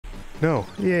No,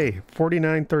 yay,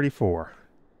 49.34.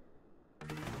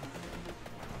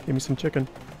 Give me some chicken.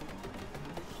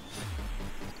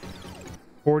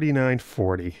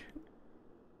 49.40.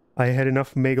 I had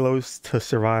enough Megalos to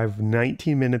survive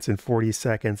 19 minutes and 40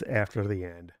 seconds after the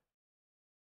end.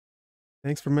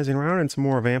 Thanks for messing around in some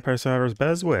more Vampire Survivors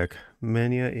BESWEC.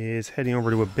 Menya is heading over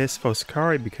to Abyss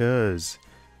Foscari because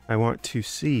I want to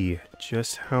see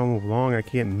just how long I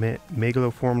can get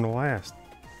Megalo form to last.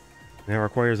 And that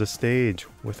requires a stage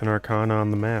with an arcana on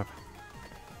the map.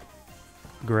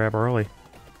 Grab early.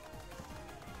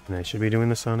 And I should be doing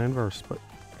this on inverse, but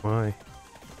why?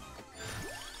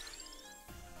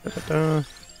 Da-da-da.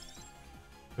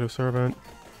 No servant.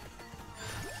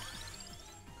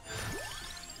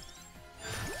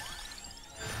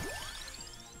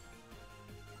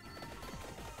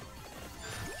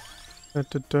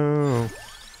 Da-da-da.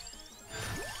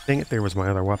 Dang it, there was my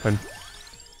other weapon.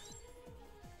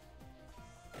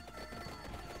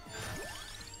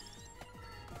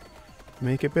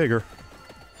 Make it bigger.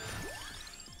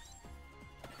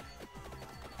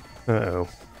 Uh-oh.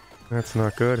 That's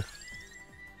not good.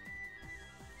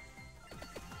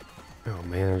 Oh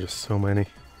man, there's just so many.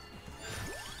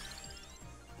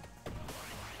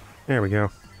 There we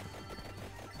go.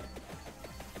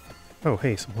 Oh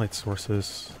hey, some light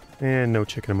sources. And no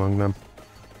chicken among them.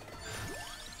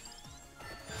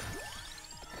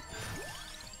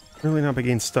 Really not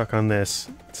getting stuck on this,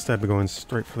 instead of going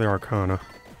straight for the arcana.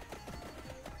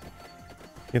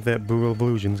 Get that Bool of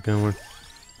Illusions going.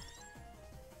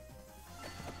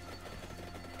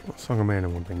 Well, Song of Mana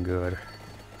would have been good.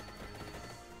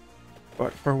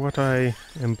 But for what I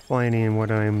am planning and what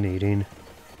I am needing...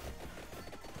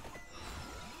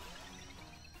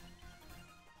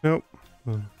 Nope.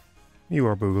 You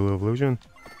are Boogaloo Illusion.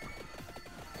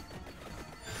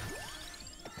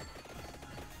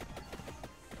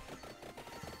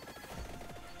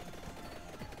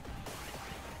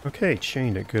 Okay,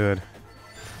 chained it good.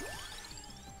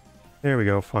 There we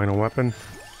go, final weapon.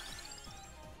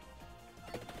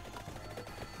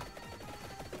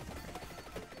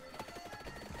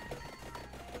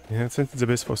 And since it's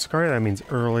Abyss Foscari, that means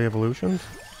early evolutions.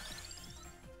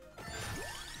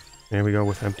 There we go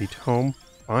with Empty Tome.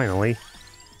 Finally.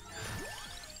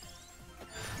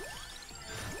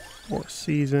 4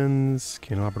 seasons.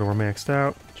 Candelabrador maxed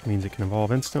out, which means it can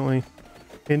evolve instantly.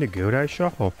 Into Godai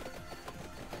Shuffle.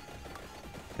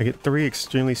 I get 3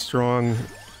 extremely strong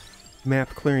map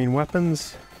clearing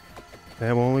weapons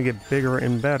that will only get bigger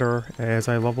and better as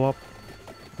I level up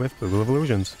with Bool of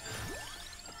Illusions.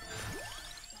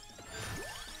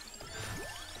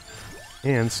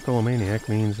 And Skullomaniac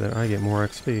means that I get more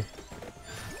XP.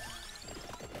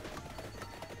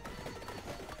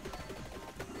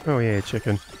 Oh yeah,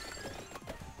 chicken.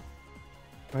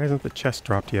 Why hasn't the chest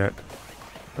dropped yet?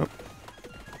 Oh.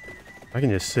 I can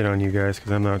just sit on you guys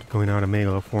because I'm not going out of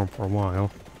Megalo form for a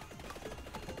while.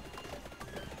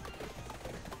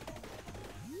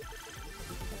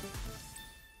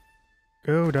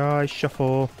 Go die,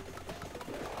 shuffle.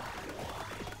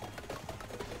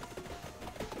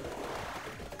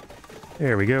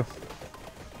 There we go.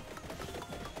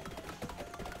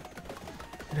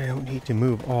 I don't need to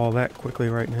move all that quickly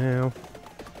right now.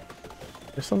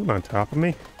 There's something on top of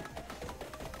me.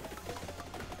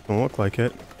 Don't look like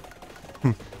it.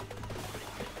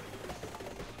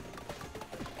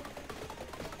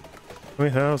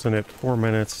 20,000 at 4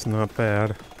 minutes, not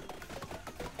bad.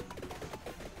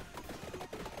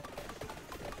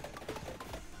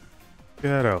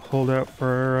 Gotta hold out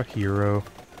for a hero.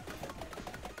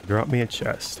 Drop me a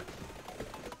chest.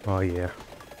 Oh yeah.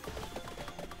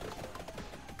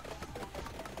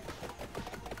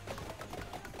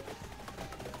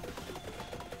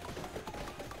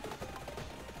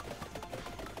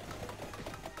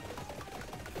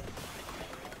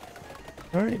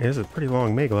 Alright, this is a pretty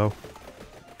long Megalo.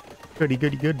 Goody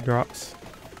goody good drops.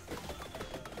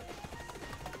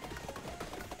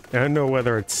 I don't know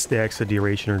whether it stacks the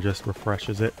duration or just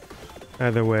refreshes it.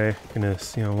 Either way, gonna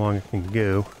see how long it can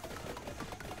go.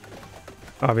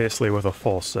 Obviously with a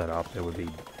full setup it would be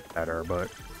better, but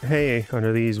hey,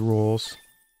 under these rules,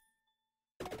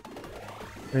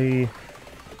 pretty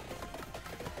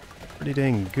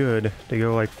dang good to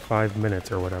go like 5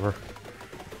 minutes or whatever.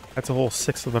 That's a whole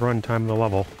 1/6 of the runtime of the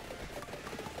level.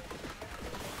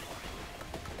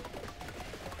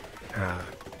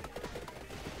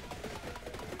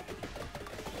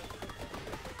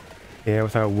 Yeah,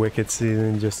 without wickets,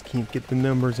 and just can't get the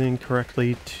numbers in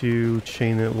correctly to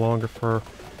chain it longer for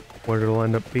what it'll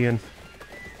end up being.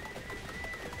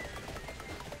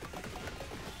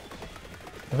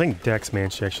 I think Dex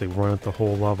managed to actually run it the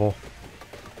whole level.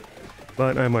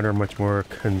 But I'm under much more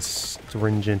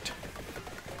constringent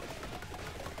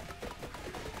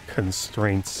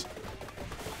constraints.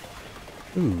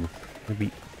 Ooh,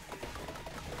 maybe.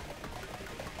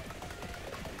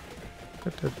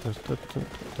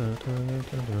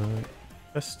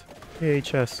 Chest. Yay,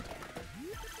 chest.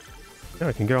 Now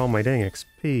I can get all my dang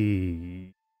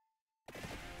XP.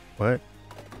 What?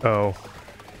 Oh.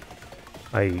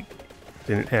 I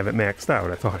didn't have it maxed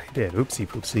out. I thought I did. Oopsie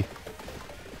poopsie.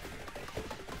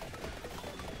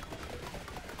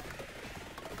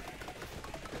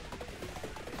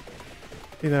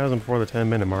 $2,000 before the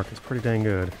 10-minute mark is pretty dang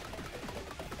good.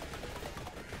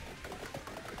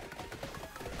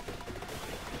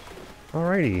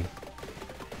 Alrighty.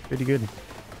 Pretty good.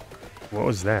 What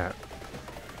was that?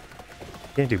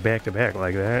 Can't do back-to-back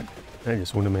like that. That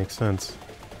just wouldn't make sense.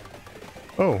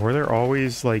 Oh, were there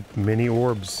always, like, mini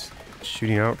orbs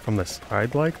shooting out from the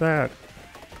side like that?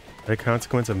 A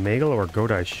consequence of Megalo or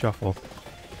Godai's Shuffle?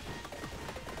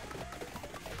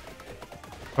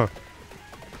 Huh.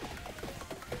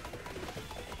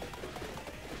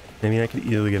 I mean, I could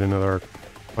easily get another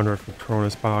 100 from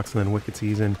Cronus box and then Wicked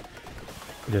Season.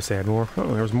 Just add more.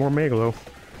 Oh, there's more Megalo.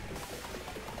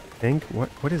 Think?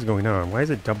 What is going on? Why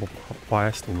is it double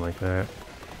blasting like that?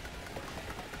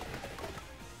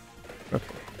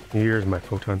 Okay. Here's my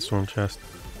Photon Storm chest.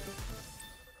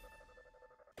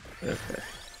 Okay.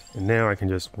 And now I can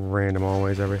just random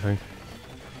always everything.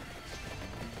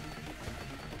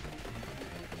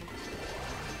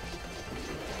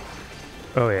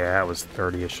 Oh yeah, that was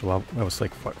 30-ish level. That was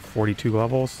like, what, 42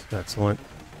 levels? Excellent.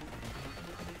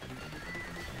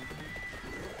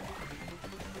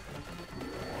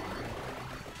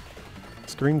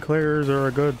 Screen clears are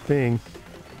a good thing.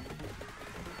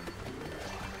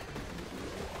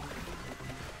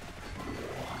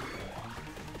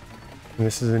 And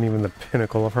this isn't even the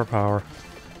pinnacle of her power.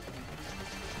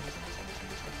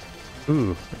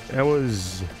 Ooh, that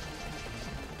was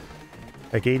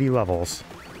like 80 levels.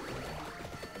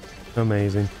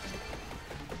 Amazing.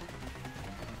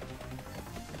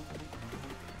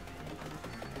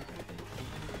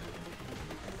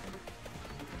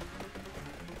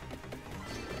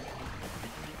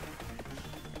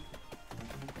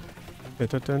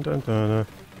 Dun, dun, dun, dun.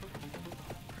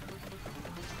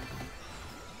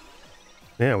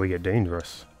 Now we get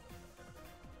dangerous.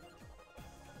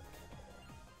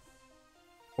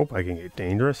 Hope I can get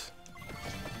dangerous.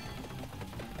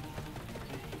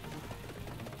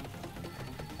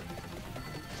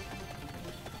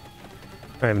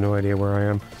 I have no idea where I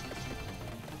am.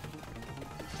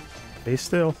 Stay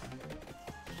still.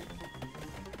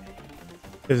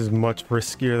 This is much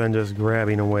riskier than just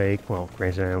grabbing a wake. Well,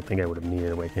 granted, I don't think I would have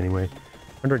needed a wake anyway.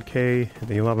 100k at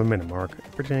the 11-minute mark.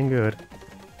 Pretty dang good.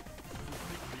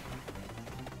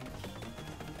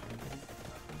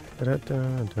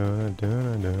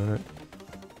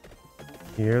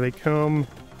 Here they come.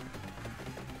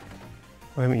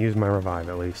 I haven't used my revive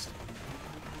at least.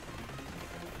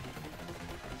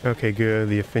 Okay, good.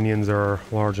 The Athenians are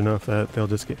large enough that they'll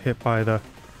just get hit by the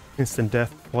instant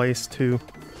death place too.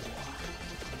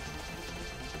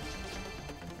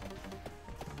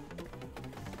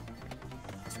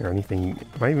 Is there anything?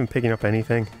 Am I even picking up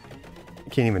anything? I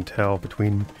can't even tell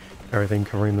between everything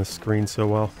covering the screen so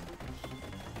well.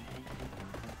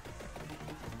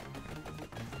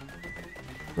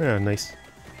 Yeah, nice.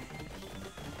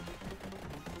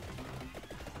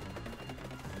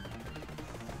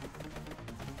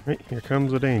 Right, here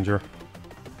comes the danger.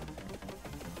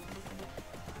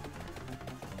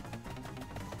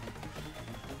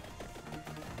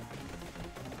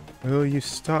 Will you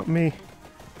stop me?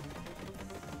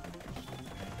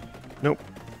 Nope,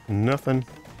 nothing.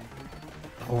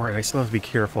 Alright, I still have to be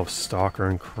careful of Stalker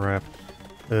and crap.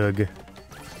 Ugh. Should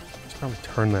probably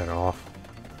turn that off.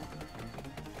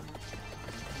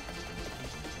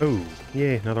 Oh,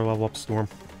 yay, another level up storm.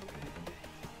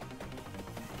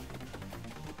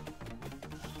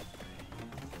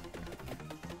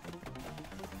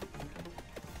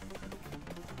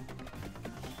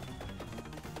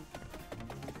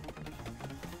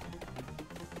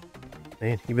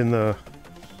 Man, even the...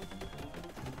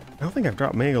 I don't think I've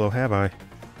dropped Megalo, have I?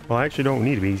 Well, I actually don't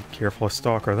need to be careful of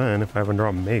Stalker then if I haven't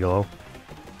dropped Megalo.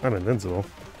 I'm invincible.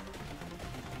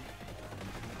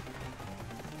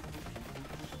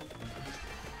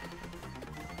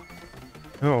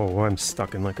 Oh, I'm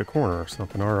stuck in like a corner or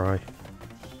something, aren't I?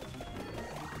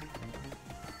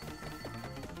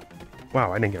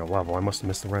 Wow, I didn't get a level. I must have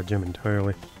missed the red gem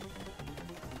entirely.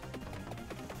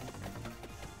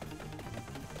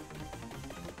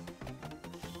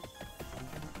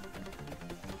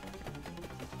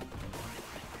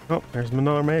 Oh, there's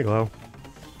another Megalo.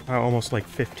 Wow, almost like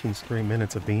 15 straight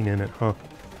minutes of being in it, huh?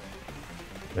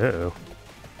 Uh-oh.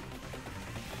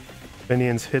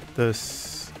 Minions hit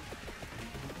this...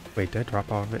 Wait, did I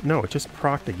drop off of it? No, it just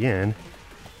procced again.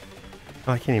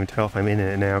 I can't even tell if I'm in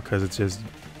it now because it's just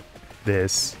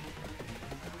this.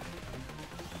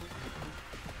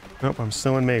 Nope, I'm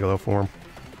still in Megalo form.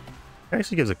 It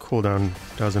actually gives a cooldown,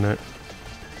 doesn't it?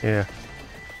 Yeah.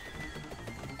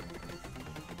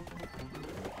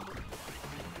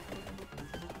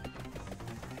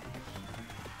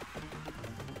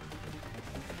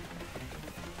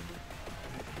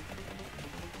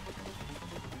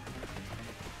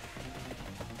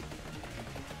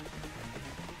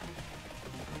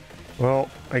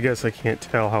 Well, I guess I can't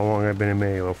tell how long I've been in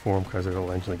Megalo form because it'll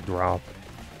eventually drop.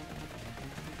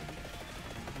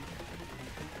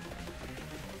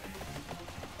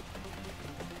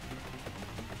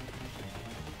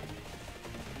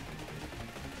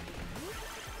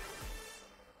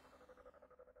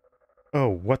 Oh,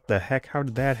 what the heck? How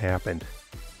did that happen?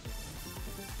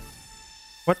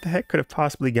 What the heck could have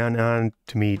possibly gone on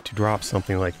to me to drop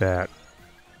something like that?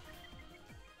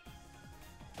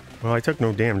 Well, I took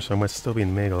no damage, so I must still be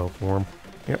in Megalo form.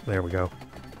 Yep, there we go.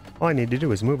 All I need to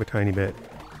do is move a tiny bit.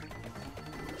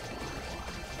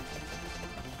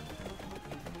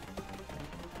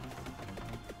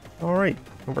 Alright,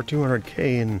 over 200k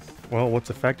in, well, what's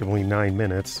effectively 9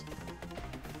 minutes.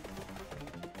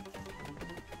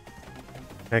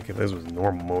 Heck, if this was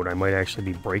normal mode, I might actually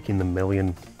be breaking the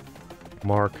million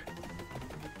mark.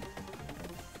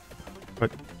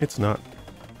 But it's not.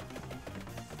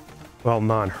 Well,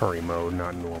 non-hurry mode,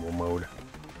 not normal mode.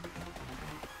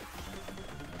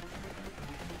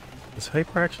 Does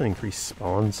Hyper actually increase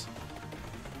spawns?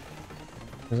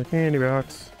 There's a candy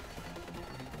box.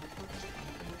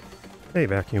 Hey,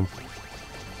 vacuum.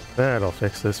 That'll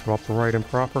fix this up right and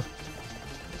proper.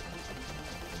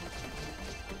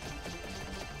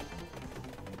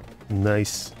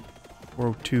 Nice.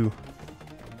 402.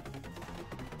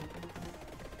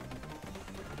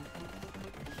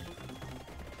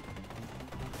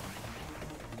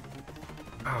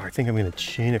 Oh, I think I'm gonna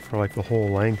chain it for like the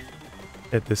whole length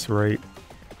at this rate.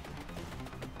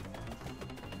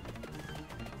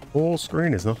 Whole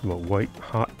screen is nothing but white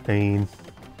hot pain.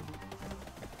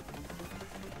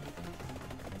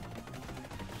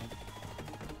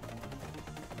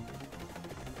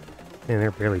 And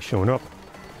they're barely showing up.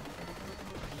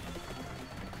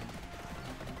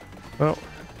 Well,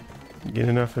 get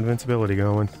enough invincibility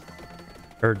going.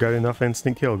 Or got enough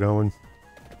instant kill going.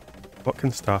 What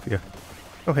can stop you?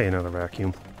 Oh hey, another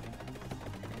vacuum.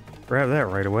 Grab that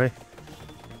right away.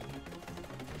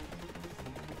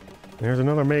 There's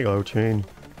another Megalo chain.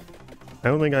 I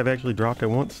don't think I've actually dropped it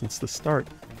once since the start.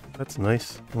 That's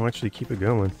nice. I'll actually keep it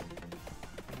going.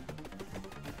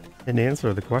 And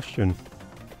answer the question.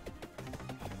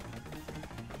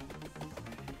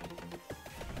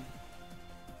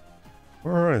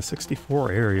 We're on a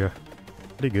 64 area.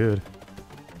 Pretty good.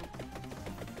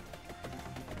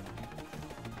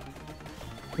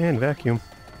 And vacuum.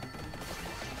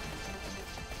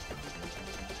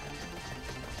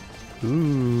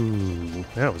 Ooh,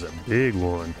 that was a big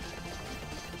one.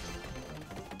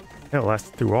 That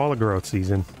lasted through all the growth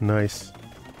season. Nice.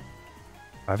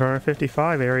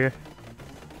 555 area.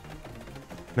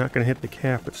 Not gonna hit the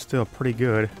cap, but still pretty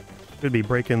good. Should be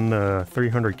breaking the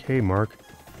 300k mark.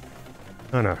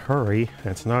 On a hurry,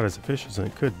 that's not as efficient as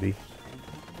it could be.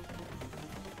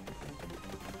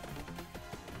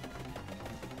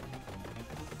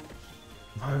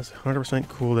 That's 100%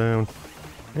 cooldown.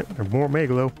 Yep, there's more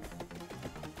Megalo.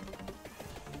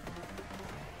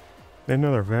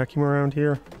 Another vacuum around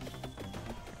here.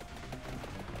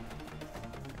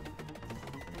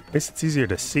 At least it's easier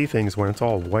to see things when it's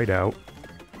all white out.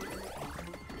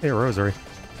 Hey, Rosary.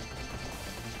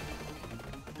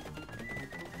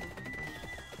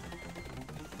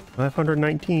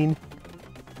 $519.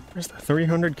 There's the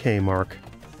 300k mark.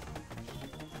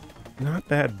 Not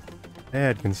that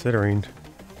bad considering.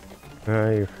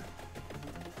 I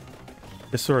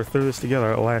just sort of threw this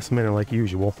together at the last minute like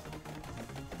usual.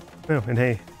 Oh, and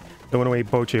hey, the one-away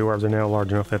Boche orbs are now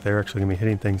large enough that they're actually going to be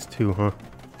hitting things too, huh?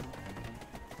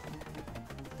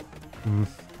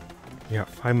 Yeah,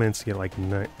 5 minutes to get like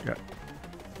 9...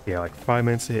 Yeah, like 5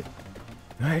 minutes to hit...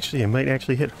 Actually, I might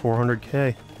actually hit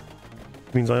 400k.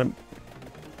 Means I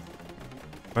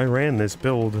ran this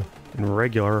build in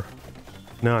regular,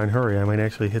 not in hurry, I might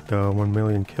actually hit the 1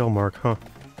 million kill mark, huh?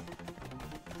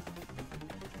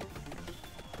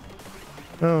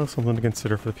 Oh, something to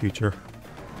consider for the future.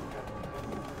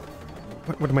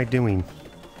 What am I doing?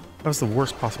 That was the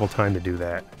worst possible time to do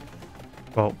that.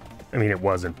 Well, I mean, it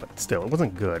wasn't, but still, it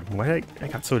wasn't good. Why I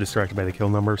got so distracted by the kill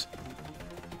numbers?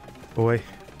 Boy.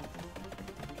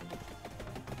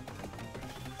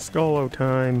 Skolo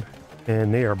time,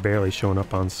 and they are barely showing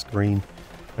up on screen.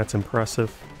 That's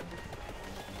impressive.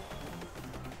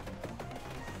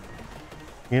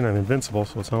 And I'm invincible,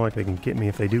 so it's not like they can get me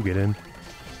if they do get in.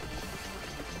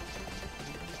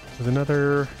 There's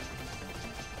another...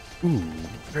 Ooh,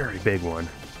 very big one.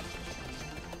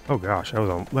 Oh gosh, that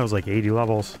was like 80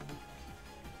 levels.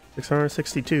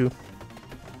 662.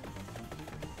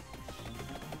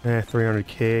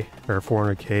 300k or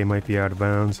 400k might be out of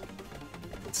bounds.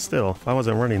 But still, if I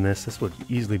wasn't running this, this would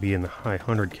easily be in the high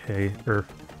 100k. Or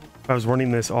if I was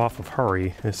running this off of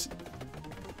Hurry, this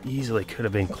easily could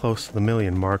have been close to the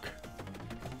million mark.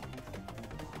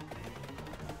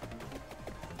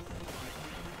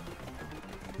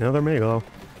 Another Megalo.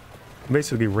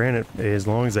 Basically ran it as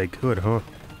long as I could, huh?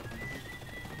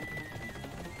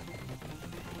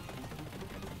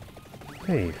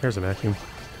 Hey, there's a vacuum.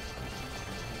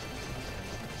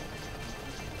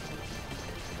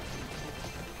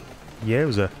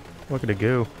 Yowza, look at it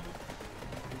go.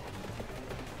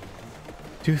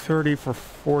 230 for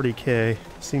 40k.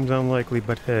 Seems unlikely,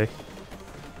 but hey.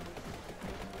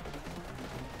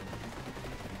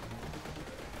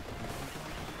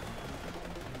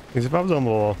 Because if I was on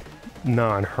the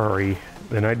non-hurry,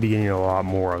 then I'd be getting a lot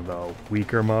more of the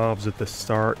weaker mobs at the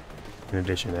start, in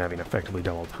addition to having effectively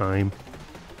double time.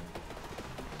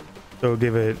 So it'll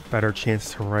give it a better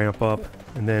chance to ramp up,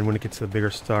 and then when it gets to the bigger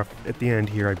stuff, at the end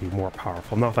here I'd be more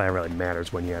powerful. Not that it really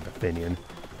matters when you have a Finion.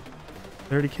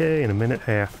 30k in a minute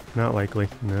half. Not likely.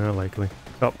 Not likely.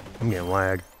 Oh, I'm getting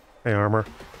lag. Hey, armor.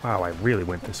 Wow, I really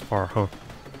went this far, huh?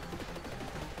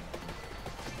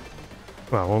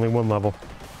 Wow, only one level.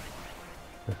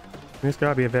 There's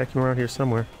gotta be a vacuum around here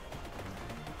somewhere.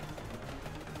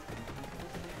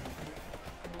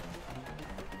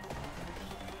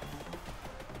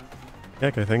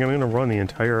 Heck, I think I'm gonna run the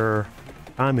entire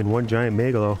time in one giant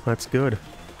Megalo. That's good.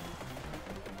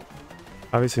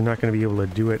 Obviously not gonna be able to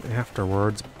do it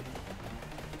afterwards,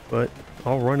 but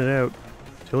I'll run it out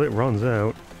till it runs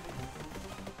out.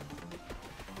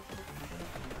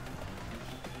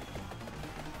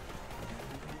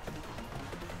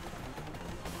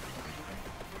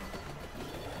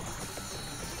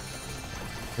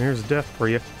 There's death for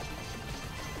you.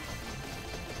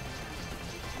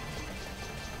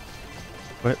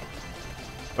 What?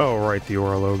 Oh, right, the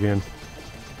Orlogian.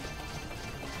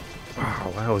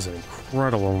 Wow, that was an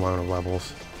incredible amount of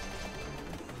levels.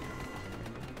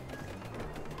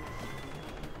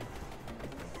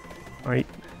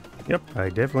 Yep, I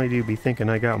definitely do be thinking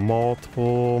I got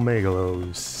multiple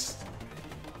Megalos.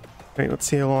 Alright, let's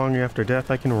see how long after death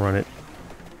I can run it.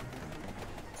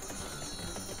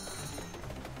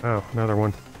 Oh, another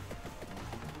one.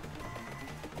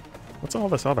 What's all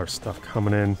this other stuff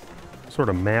coming in? Sort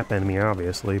of map enemy,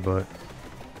 obviously, but...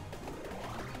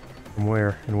 from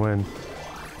where and when?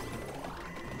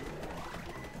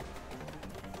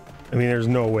 I mean, there's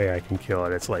no way I can kill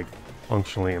it. It's like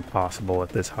functionally impossible at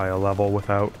this high a level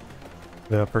without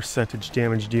the percentage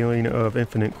damage dealing of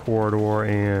Infinite Corridor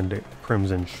and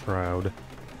Crimson Shroud.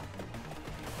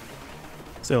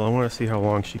 Still, I want to see how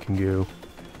long she can go.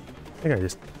 I think I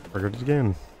just triggered it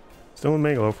again. Still in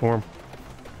Megalo form.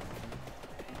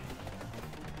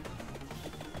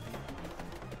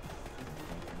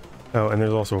 Oh, and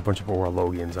there's also a bunch of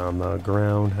Orlogians on the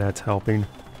ground. That's helping.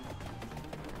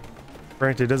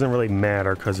 Granted, it doesn't really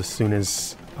matter, because as soon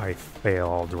as I fail,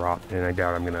 I'll drop it, and I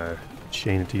doubt I'm going to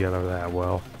chain it together that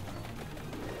well.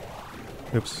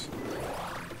 Oops.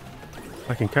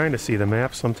 I can kind of see the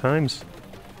map sometimes.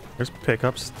 There's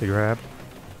pickups to grab.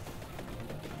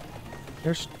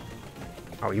 There's...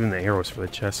 oh, even the arrows for the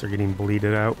chests are getting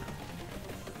bleeded out.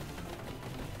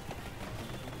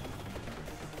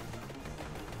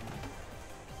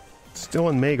 Still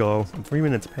in Megalo. I'm 3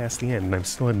 minutes past the end, and I'm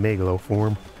still in Megalo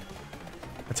form.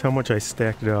 That's how much I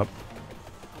stacked it up.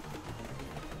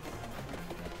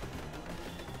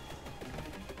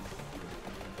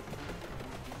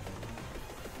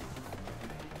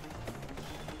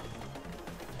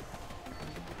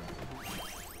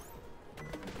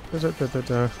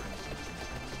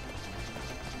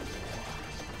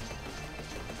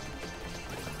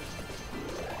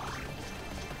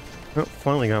 Oh,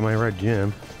 finally got my red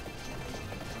gem.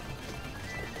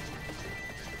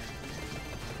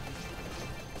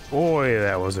 Boy,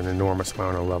 that was an enormous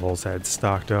amount of levels I had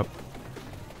stocked up.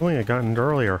 If only I gotten it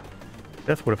earlier.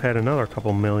 Death would have had another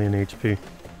couple million HP.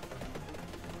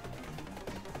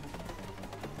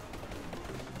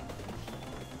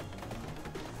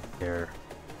 There.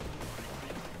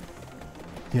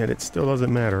 Yet it still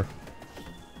doesn't matter.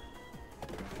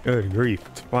 Good grief,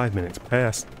 it's 5 minutes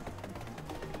past.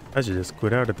 I should just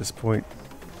quit out at this point.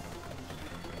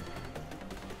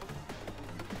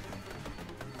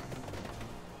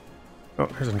 Oh,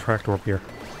 there's a tractor up here.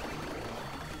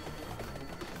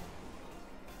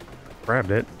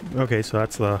 Grabbed it. Okay, so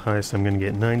that's the highest I'm gonna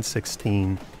get.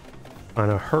 916 on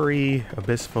a hurry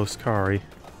Abyss Foscari.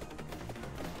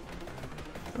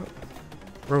 Oh,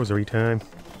 rosary time.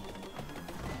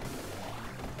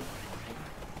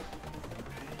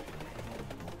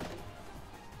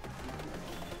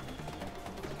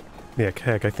 Yeah,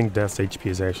 heck, I think Death's HP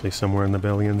is actually somewhere in the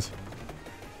billions.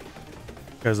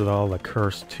 Because of all the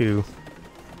curse, too.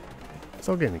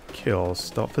 Still getting kills.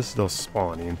 Stuff is still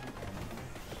spawning.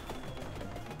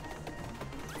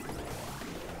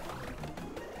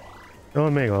 Still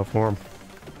in Megalo form.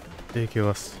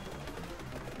 Ridiculous.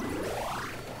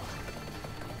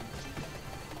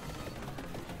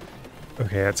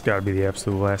 Okay, that's gotta be the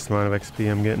absolute last amount of XP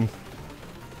I'm getting.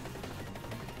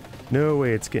 No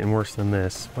way it's getting worse than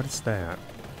this. What is that?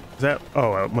 Is that...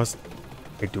 Oh, it must...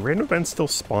 Wait, do random events still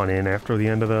spawn in after the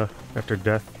end of the... After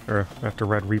death... Or after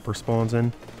Red Reaper spawns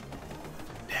in?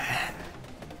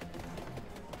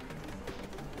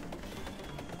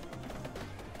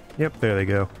 Yep, there they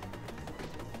go.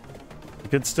 You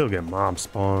could still get mob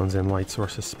spawns and light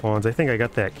sources spawns. I think I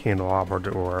got that candelabra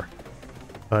door...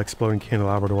 exploding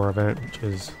candelabra door event, which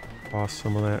is... Lost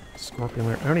some of that scorpion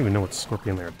lair. I don't even know what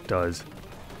scorpion lair does.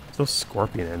 Those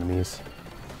scorpion enemies.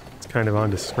 It's kind of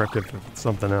undescriptive if it's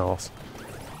something else.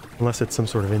 Unless it's some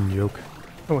sort of in-joke.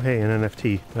 Oh hey, an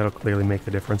NFT. That'll clearly make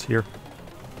the difference here.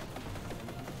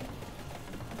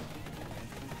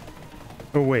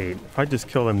 Oh wait, if I just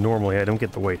kill them normally, I don't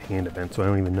get the white hand event, so I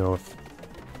don't even know if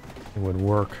it would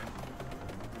work.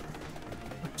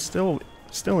 I'm still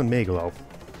in Megalo.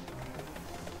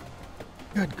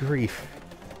 Good grief.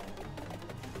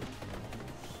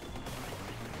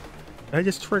 I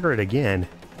just trigger it again.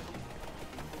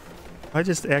 I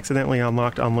just accidentally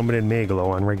unlocked unlimited Megalo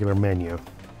on regular menu.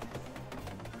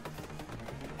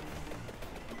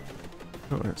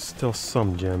 Oh, there's still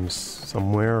some gems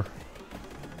somewhere.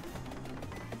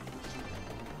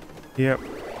 Yep.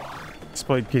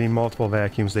 Despite getting multiple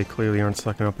vacuums, they clearly aren't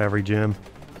sucking up every gem.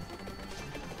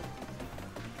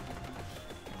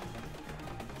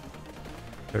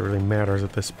 It really matters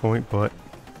at this point, but...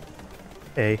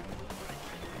 Hey.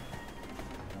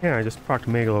 Yeah, I just procced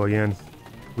Megalo again.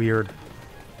 Weird.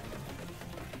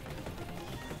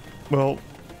 Well,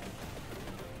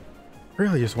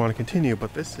 really just want to continue,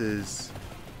 but this is...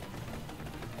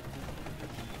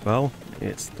 Well,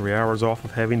 it's 3 hours off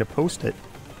of having to post it.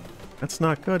 That's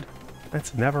not good.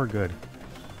 That's never good.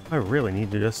 I really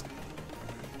need to just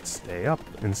stay up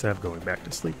instead of going back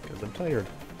to sleep because I'm tired.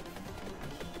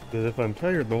 Because if I'm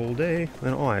tired the whole day,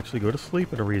 then I'll actually go to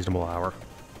sleep at a reasonable hour.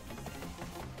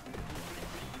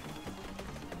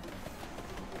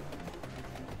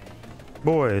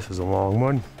 Boy, this is a long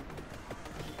one.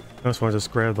 I just want to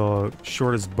just grab the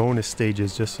shortest bonus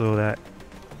stages just so that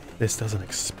this doesn't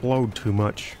explode too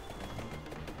much.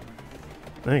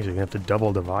 I think you're gonna have to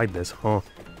double divide this, huh?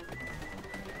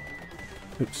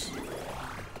 Oops.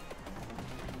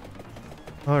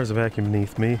 Oh, there's a vacuum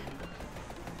beneath me.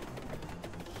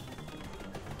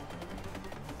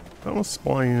 Almost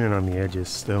spawning in on the edges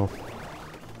still.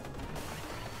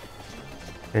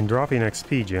 And dropping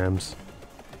XP gems.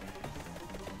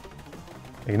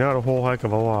 Hey, not a whole heck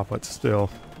of a lot, but still.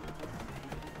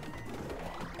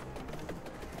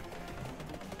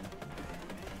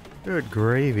 Good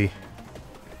gravy.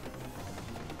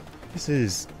 This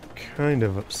is kind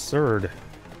of absurd.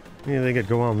 I didn't think it'd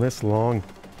go on this long.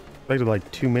 Expected like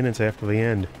 2 minutes after the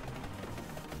end.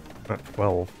 Not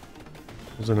 12.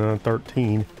 Wasn't on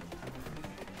 13.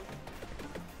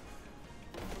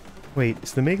 Wait,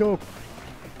 is the Megalo...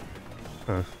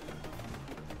 Huh.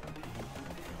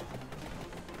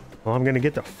 Well, I'm gonna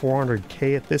get to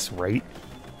 400k at this rate.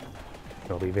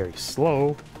 It'll be very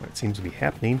slow, but it seems to be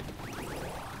happening.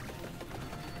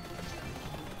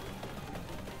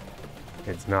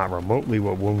 It's not remotely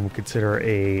what one would consider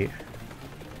a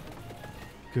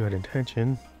good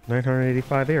intention.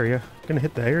 985 area. Gonna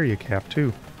hit the area cap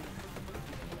too.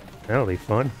 That'll be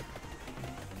fun.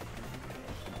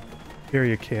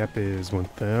 Area cap is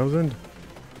 1,000.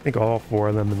 I think all 4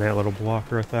 of them in that little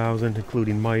block are 1,000,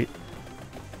 including might.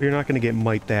 But you're not going to get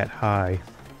might that high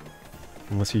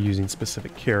unless you're using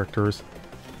specific characters.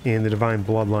 And the Divine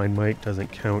Bloodline might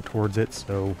doesn't count towards it,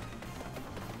 so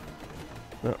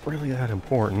not really that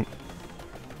important.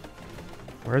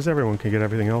 Whereas everyone can get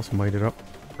everything else mighted up,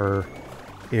 or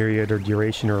area or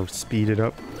duration or speeded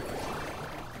up.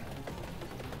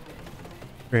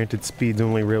 Granted, speed's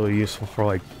only really useful for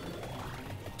like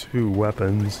 2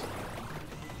 weapons.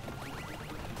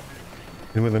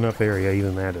 And with enough area,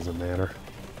 even that doesn't matter.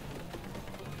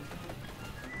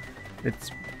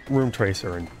 It's Room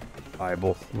Tracer and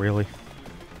Bible, really.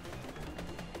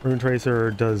 Room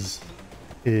Tracer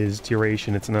is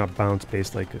duration, it's not bounce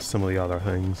based like some of the other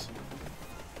things.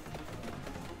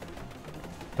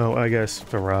 Oh, I guess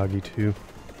Ferragi too.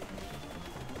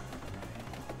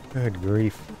 Good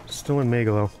grief. Still in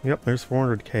Megalo. Yep, there's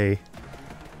 400k.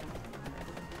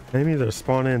 Enemies that are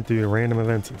spawning in through random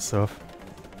events and stuff.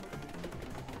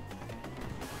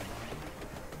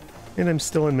 And I'm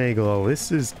still in Megalo.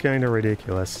 This is kind of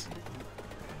ridiculous.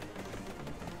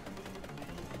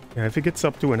 Yeah, if it gets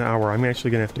up to an hour, I'm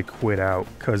actually going to have to quit out,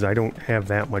 because I don't have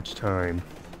that much time.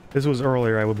 If this was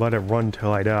earlier, I would let it run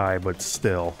till I die, but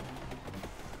still.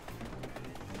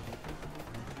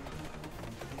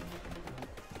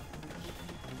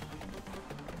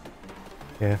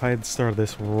 Yeah, if I had started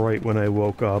this right when I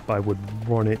woke up, I would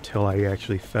run it till I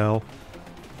actually fell.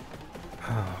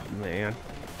 Oh, man.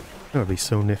 That would be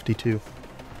so nifty, too.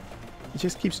 It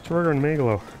just keeps triggering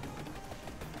Megalo.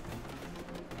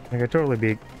 I could totally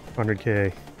beat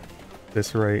 100k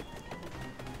this rate.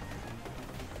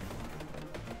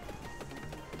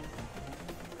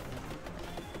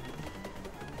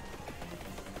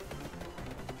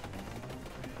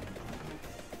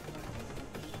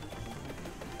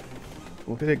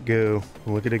 Look at it go.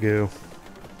 Look at it go.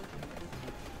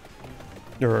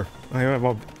 Or, I have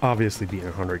obviously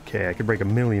beaten 100k. I could break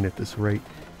 1,000,000 at this rate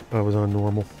if I was on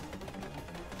normal.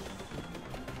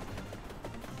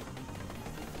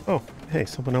 Oh, hey,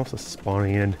 something else is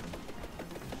spawning in.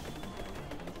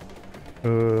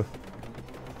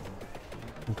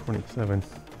 127.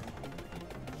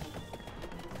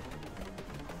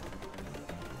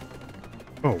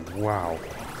 Oh, wow.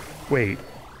 Wait.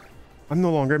 I'm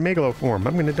no longer in Megalo form.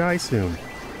 I'm gonna die soon.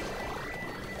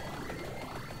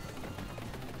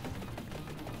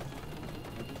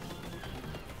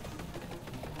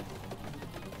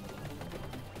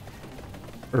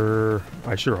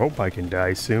 I sure hope I can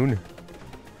die soon.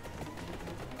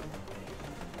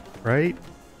 Right?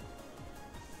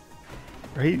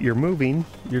 Right? You're moving.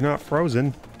 You're not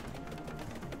frozen.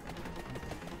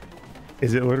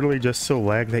 Is it literally just so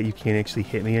lagged that you can't actually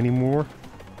hit me anymore?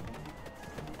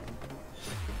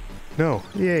 No.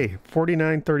 Yay.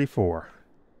 49.34.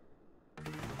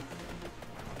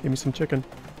 Give me some chicken.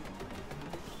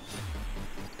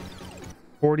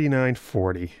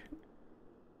 49.40.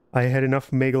 I had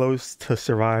enough Megalos to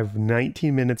survive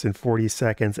 19 minutes and 40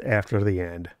 seconds after the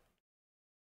end.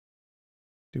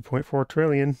 2.4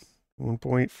 trillion,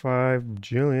 1.5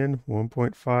 jillion,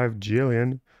 1.5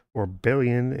 jillion, or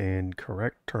billion in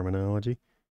correct terminology.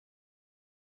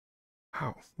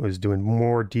 Wow, I was doing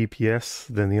more DPS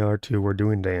than the other two were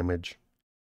doing damage.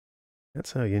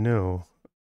 That's how you know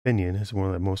Minion is one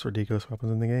of the most ridiculous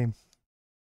weapons in the game.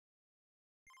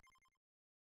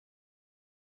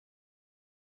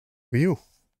 Whew.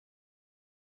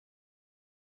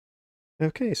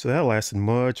 Okay, so that lasted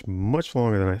much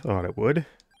longer than I thought it would.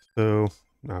 So,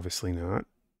 obviously not.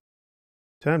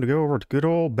 Time to go over to good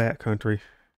old Bat Country.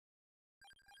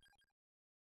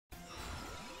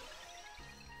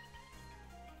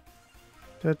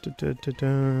 Da, da, da, da,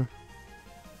 da.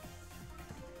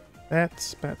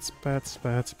 Bats, bats, bats,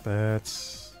 bats,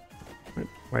 bats.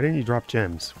 Why didn't you drop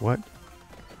gems? What?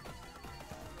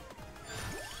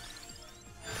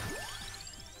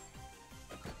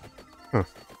 Huh.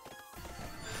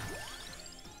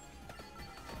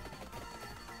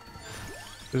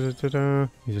 Da-da-da-da.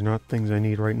 These are not things I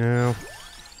need right now.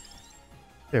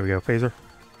 There we go, phaser.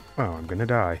 Oh, I'm gonna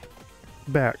die.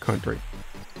 Bat Country.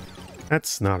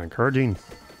 That's not encouraging.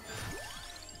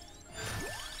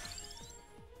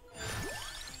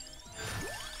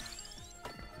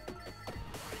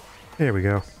 There we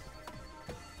go.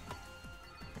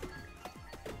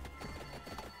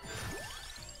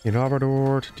 In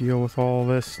Obrador to deal with all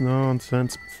this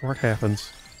nonsense before it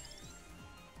happens.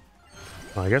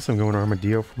 Well, I guess I'm going to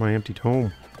Armadillo for my emptied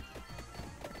home.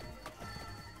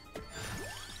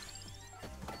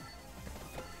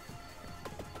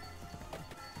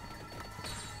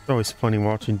 It's always funny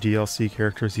watching DLC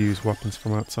characters use weapons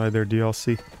from outside their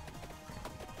DLC.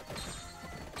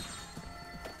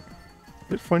 Is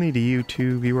it funny to you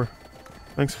too, viewer?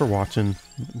 Thanks for watching,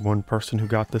 one person who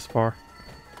got this far.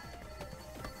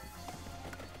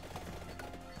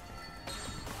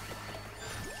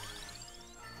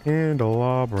 And a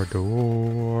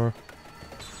Labrador.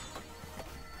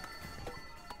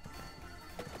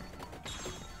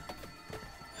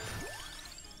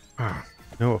 Ah,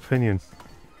 no opinion.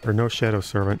 Or no Shadow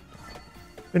Servant.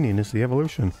 Opinion is the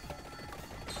evolution.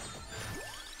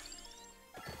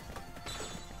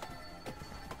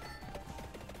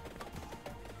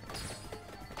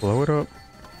 Blow it up.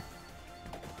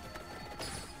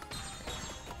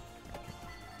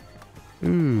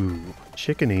 Ooh,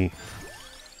 chickeny.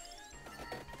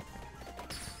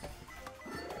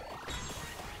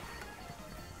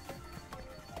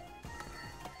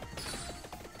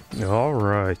 All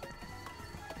right.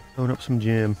 Open up some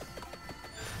gem.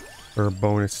 Or a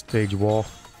bonus stage wall.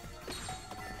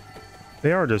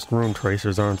 They are just rune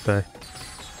tracers, aren't they?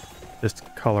 Just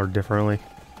colored differently.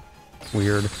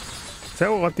 Weird. Is that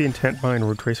what the intent behind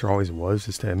rune tracer always was?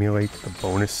 Is to emulate the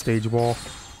bonus stage wall?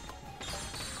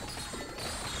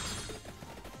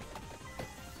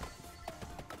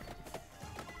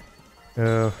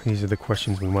 Oh, these are the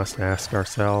questions we must ask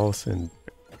ourselves, and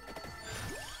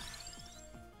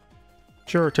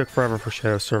sure, it took forever for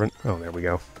Shadow Servant. Oh, there we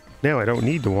go. Now I don't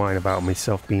need to whine about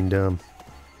myself being dumb.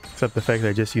 Except the fact that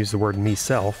I just used the word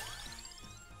me-self.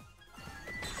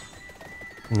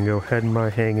 And go head in my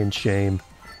hanging shame.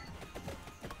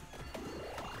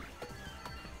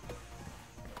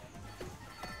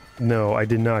 No, I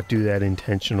did not do that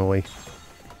intentionally.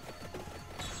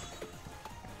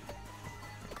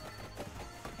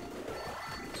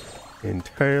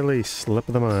 Entirely slip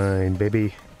of the mind,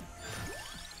 baby.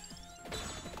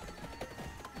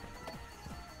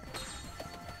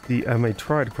 I may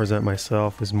try to present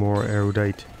myself as more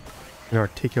erudite and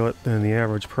articulate than the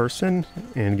average person,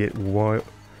 and get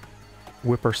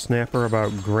whippersnapper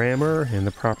about grammar and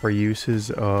the proper uses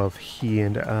of he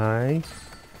and I.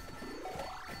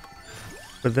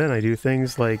 But then I do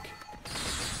things like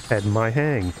head my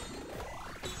hang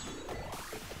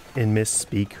and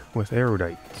misspeak with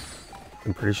erudite.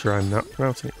 I'm pretty sure I'm not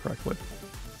pronouncing it correctly.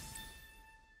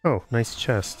 Oh, nice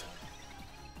chest.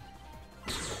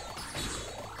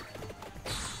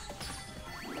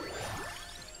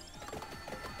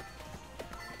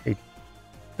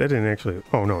 That didn't actually...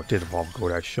 Oh no, it did evolve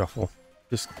Godai Shuffle.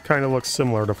 Just kind of looks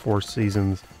similar to Four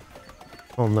Seasons.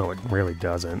 Oh no, it really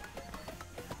doesn't.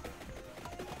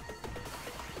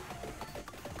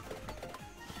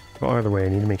 Well, either way, I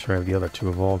need to make sure I have the other two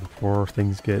evolved before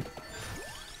things get...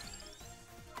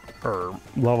 or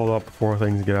leveled up before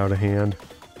things get out of hand.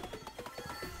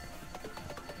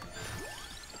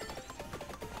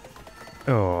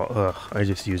 Oh, ugh, I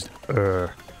just used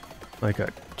like a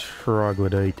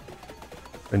troglodyte.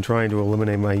 Been trying to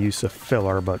eliminate my use of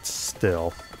filler, but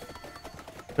still.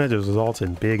 That just results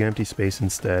in big empty space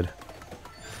instead.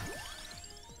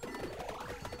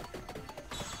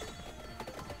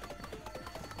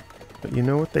 But you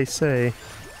know what they say.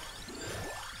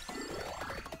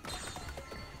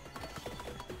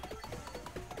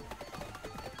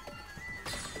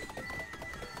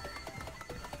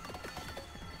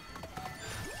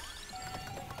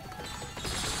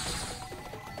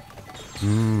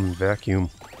 Vacuum.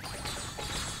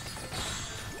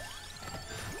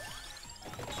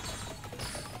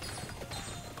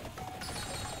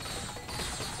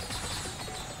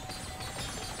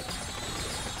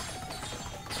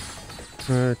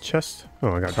 Chest?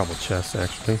 Oh, I got double chest,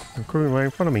 actually. Including right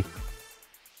in front of me.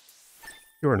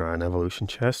 You're not an evolution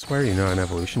chest. Why are you not an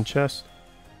evolution chest?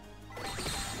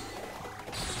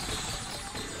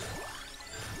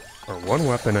 For one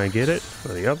weapon, I get it. For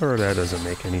the other, that doesn't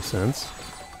make any sense.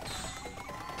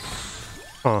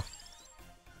 Huh.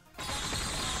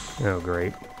 Oh,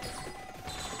 great.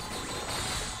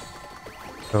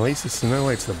 At least this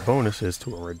annihilates the bonuses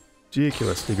to a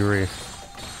ridiculous degree.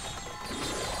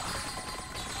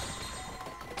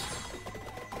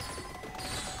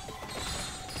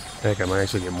 Heck, I might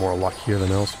actually get more luck here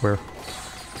than elsewhere.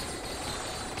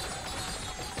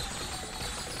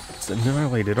 It's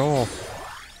annihilated all.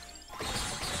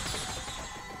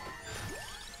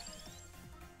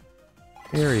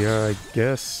 Area, I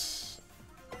guess.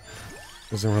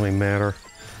 Doesn't really matter.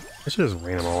 I should just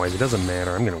ran them always. It doesn't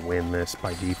matter. I'm gonna win this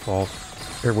by default.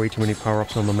 There are way too many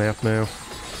power-ups on the map now.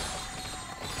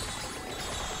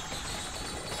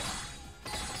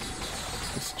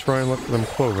 Let's try and look for them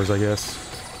clovers, I guess.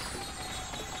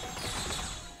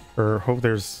 Or hope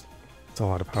there's... It's a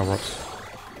lot of power-ups.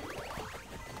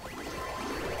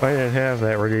 If I didn't have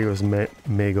that ridiculous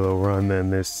Megalo run, then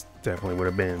this definitely would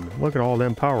have been. Look at all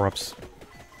them power-ups.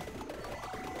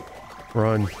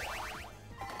 Run.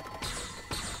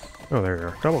 Oh, there you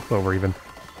are. Double clover even.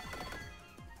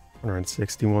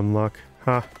 161 luck.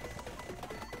 Ha.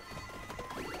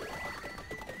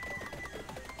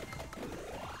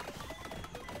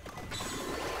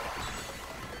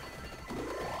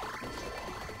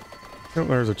 Oh,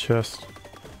 there's a chest.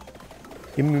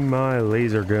 Give me my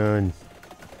laser gun.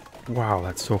 Wow,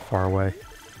 that's so far away.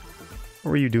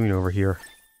 What were you doing over here?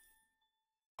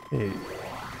 Hey.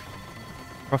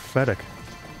 Prophetic.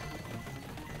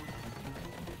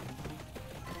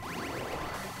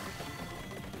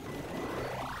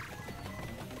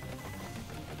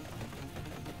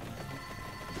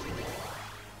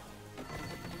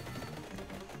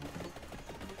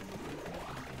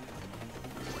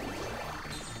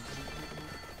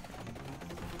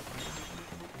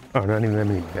 Oh, not even that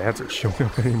many bats are showing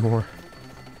up anymore.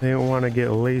 They don't want to get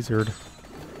lasered.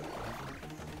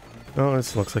 Oh,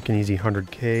 this looks like an easy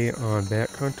 100k on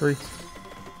backcountry.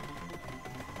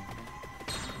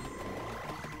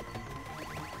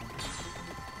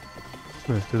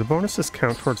 Do the bonuses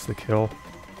count towards the kill?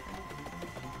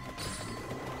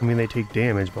 I mean, they take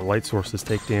damage, but light sources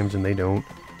take damage and they don't.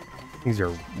 These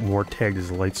are more tagged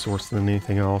as a light source than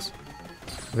anything else.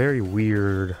 Very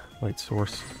weird light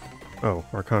source. Oh,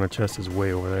 Arcana chest is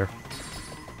way over there.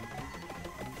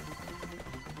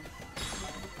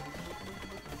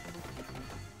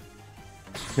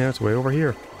 Yeah, it's way over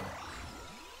here.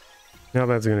 Now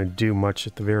that's going to do much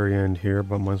at the very end here,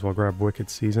 but might as well grab Wicked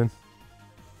Season.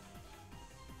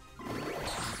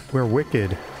 We're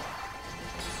wicked.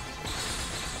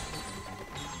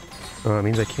 Oh, it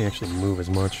means I can't actually move as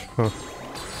much. Huh.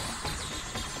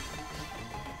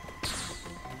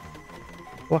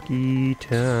 Lucky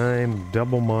time.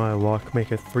 Double my luck.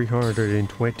 Make it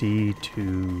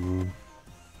 322.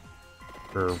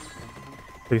 Or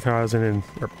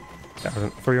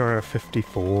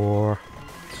 354.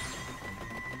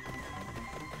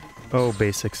 Oh,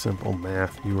 basic simple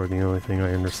math. You are the only thing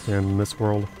I understand in this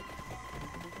world.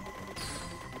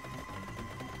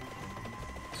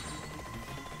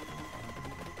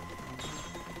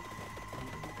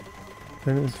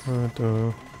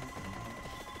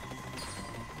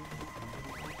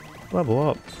 Level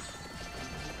up.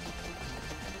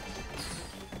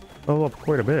 Level up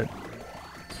quite a bit.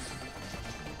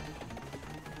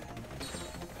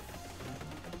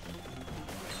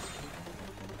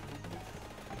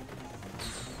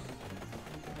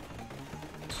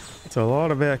 It's a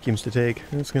lot of vacuums to take.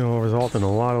 It's going to result in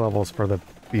a lot of levels for the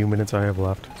few minutes I have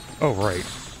left. Oh, right.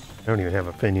 I don't even have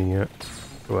a opinion yet.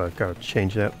 So I gotta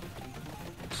change that.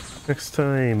 Next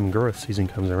time growth season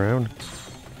comes around.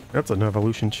 That's an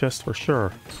evolution chest for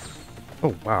sure.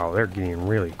 Oh wow, they're getting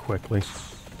really quickly.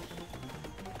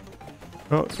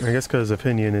 Oh, I guess because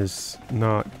opinion is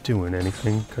not doing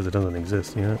anything, because it doesn't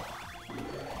exist yet.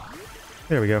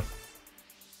 There we go.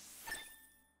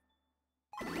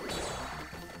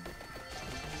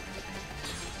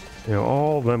 You know,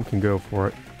 all of them can go for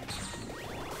it.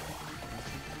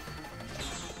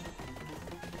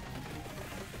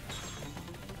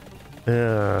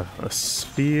 A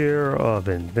sphere of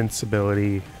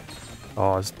invincibility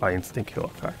caused by instant kill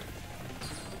effect.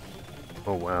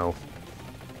 Oh wow.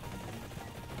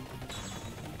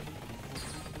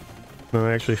 No,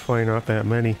 actually flying not that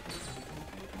many.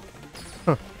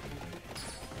 Huh.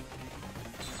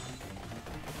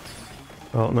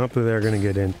 Well, not that they're gonna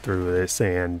get in through this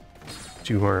and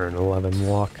 211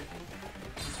 luck.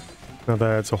 Not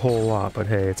that it's a whole lot, but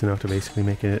hey, it's enough to basically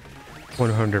make it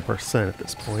 100% at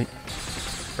this point.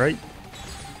 Right?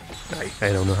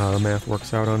 I don't know how the math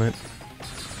works out on it.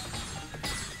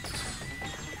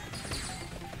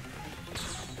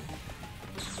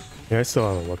 Yeah, I still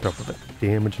haven't looked up what the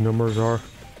damage numbers are.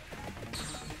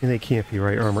 And they can't be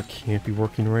right. Armor can't be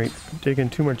working right. I'm taking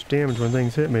too much damage when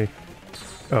things hit me.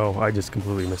 Oh, I just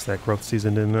completely missed that growth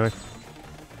season, didn't I?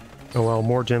 Oh well,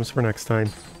 more gems for next time.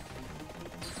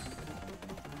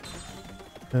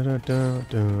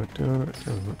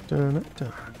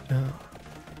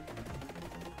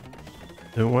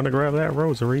 Don't want to grab that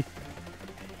rosary.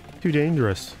 Too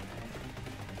dangerous.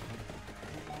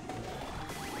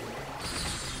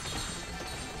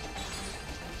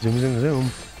 Zoom, zoom,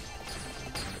 zoom.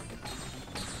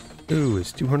 Ooh,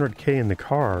 it's 200k in the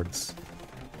cards.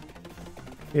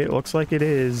 It looks like it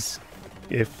is,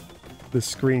 if the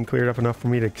screen cleared up enough for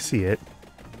me to see it.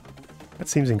 That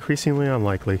seems increasingly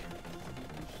unlikely.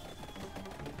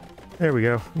 There we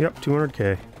go. Yep,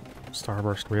 200k.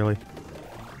 Starburst, really?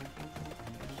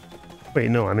 Wait,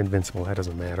 no, I'm invincible. That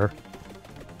doesn't matter.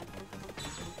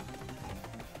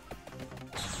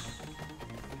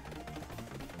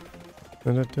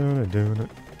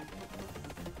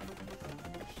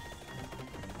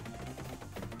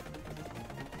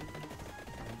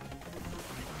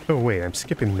 Oh wait, I'm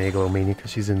skipping Megalo Menya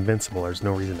because she's invincible. There's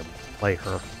no reason to play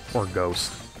her. Or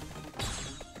Ghost.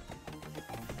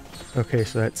 Okay,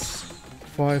 so that's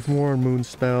 5 more on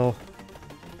Moonspell.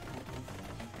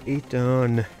 8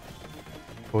 on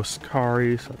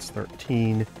Foscari, so that's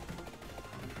 13.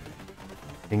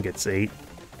 think it's 8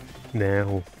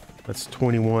 now. That's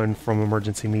 21 from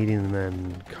emergency meeting, and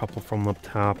then a couple from up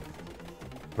top.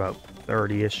 About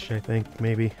 30-ish, I think,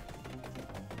 maybe.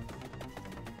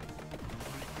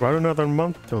 About another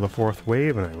month till the 4th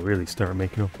wave, and I really start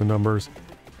making up the numbers.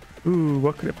 Ooh,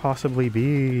 what could it possibly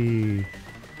be?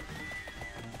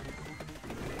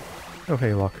 Oh,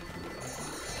 hey, luck.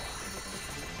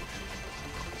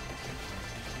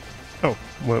 Oh,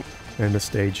 well, end of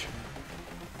stage.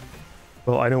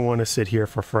 Well, I don't want to sit here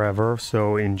for forever,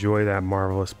 so enjoy that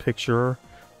marvelous picture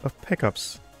of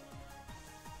pickups.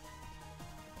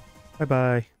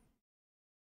 Bye-bye.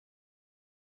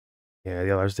 Yeah,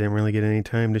 the others didn't really get any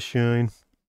time to shine.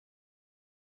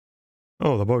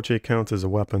 Oh, the boche counts as a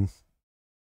weapon.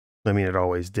 I mean, it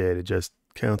always did. It just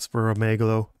counts for a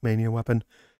Megalo Menya weapon.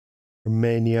 Or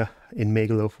Menya in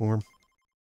Megalo form.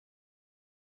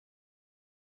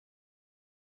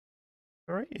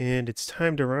 Alright, and it's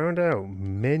time to round out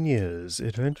Menya's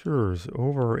adventures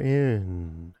over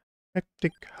in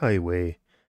Hectic Highway.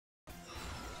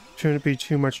 Shouldn't be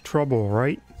too much trouble,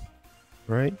 right?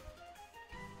 Right?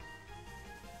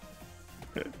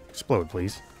 Explode,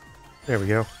 please. There we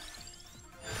go.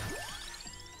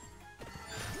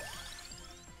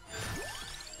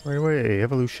 Right away,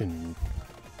 evolution.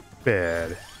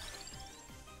 Bad.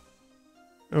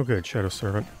 Oh good, Shadow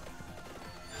Servant.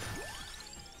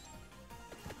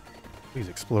 Please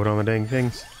explode on the dang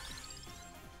things.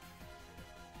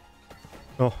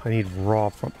 Oh, I need raw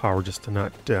power just to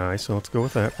not die, so let's go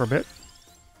with that for a bit.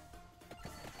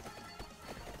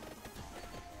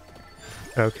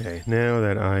 Okay, now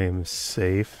that I am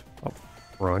safe up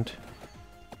front,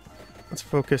 let's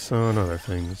focus on other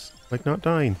things, like not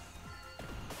dying.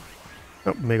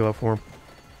 Oh, Megalo form.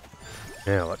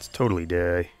 Now let's totally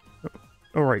die.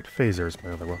 Oh right, Phaser is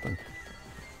my other weapon.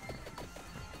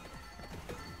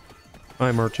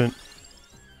 Hi, Merchant.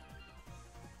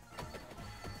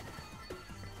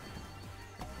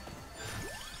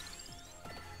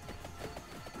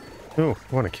 Oh,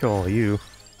 I want to kill all of you.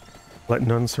 Let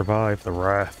none survive the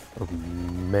wrath of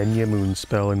Menya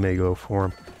Moonspell in Megalo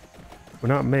form. Well,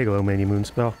 not Megalo Menya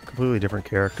Moonspell, completely different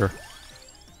character.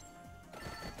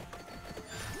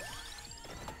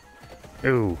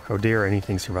 Oh, how dare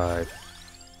anything survive?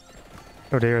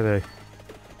 How dare they?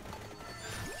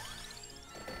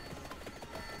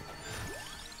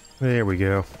 There we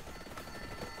go.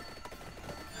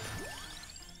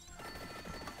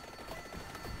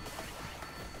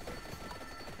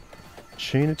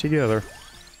 Chain it together.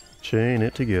 Chain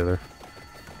it together.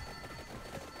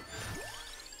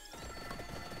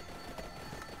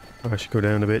 I should go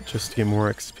down a bit just to get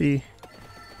more XP.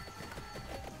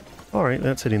 Alright,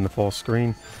 that's hitting the full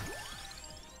screen.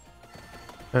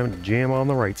 Time to jam on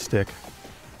the right stick.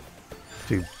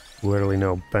 To literally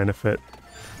no benefit.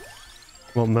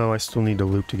 Well, no, I still need to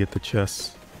loop to get the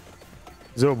chests.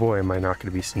 Oh boy, am I not going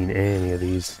to be seeing any of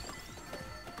these.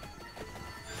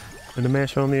 And to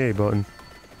mash on the A button.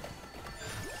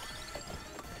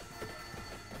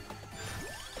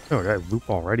 Oh, did I loop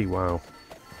already? Wow.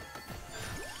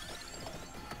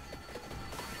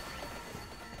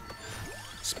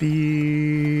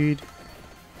 Speed.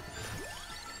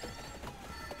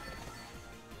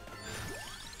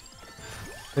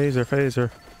 Phaser,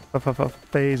 phaser.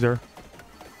 Phaser.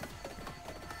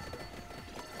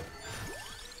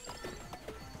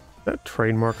 That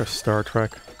trademark of Star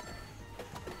Trek.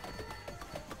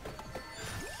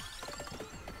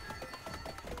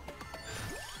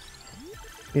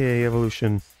 Yay,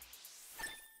 evolution.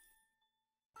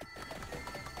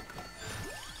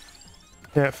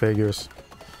 That figures.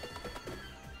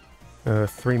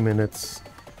 3 minutes.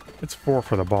 It's 4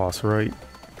 for the boss, right?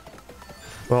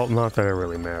 Well, not that it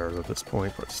really matters at this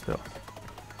point, but still.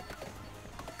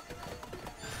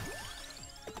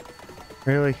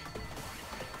 Really?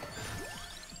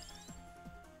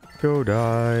 Go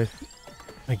die.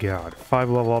 My god, 5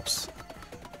 level ups.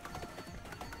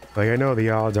 Like, I know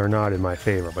the odds are not in my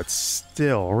favor, but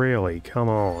still, really, come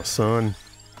on, son.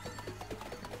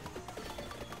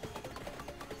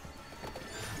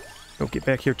 Oh, get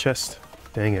back here, chest.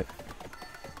 Dang it.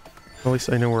 At least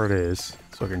I know where it is,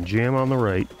 so I can jam on the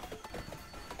right.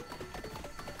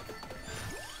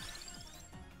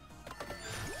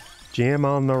 Jam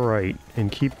on the right,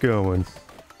 and keep going.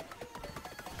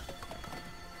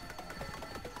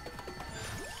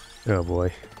 Oh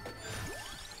boy.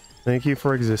 Thank you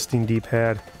for existing,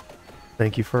 D-pad.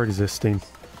 Thank you for existing.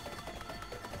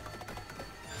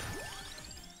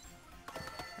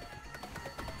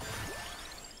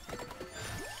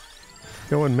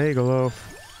 Going Megalo.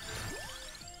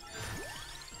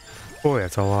 Boy,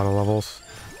 that's a lot of levels.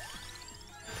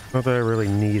 Not that I really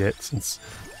need it, since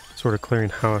sort of clearing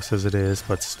house as it is,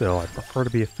 but still, I prefer to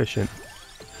be efficient.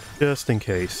 Just in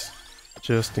case.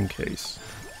 Just in case.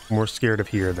 I'm more scared of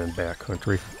here than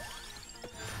backcountry.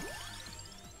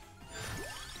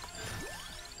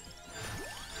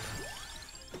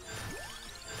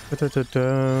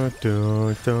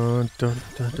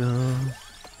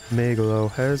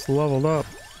 Megalo has leveled up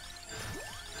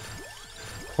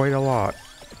quite a lot.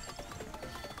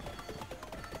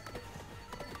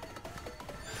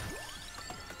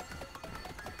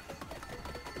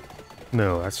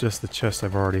 No, that's just the chest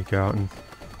I've already gotten.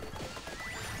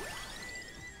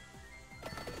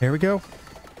 There we go.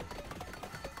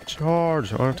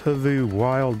 Charge onto the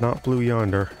wild, not blue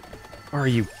yonder. Are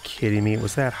you kidding me? It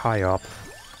was that high up.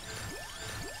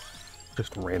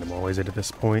 Just random always at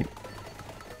this point.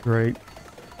 Right.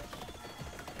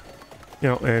 You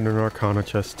know, and an arcana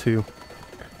chest too.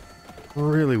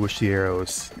 Really wish the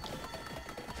arrows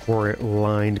were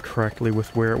lined correctly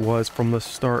with where it was from the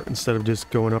start instead of just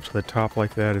going up to the top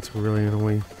like that. It's really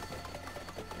annoying.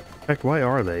 In fact, why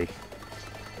are they?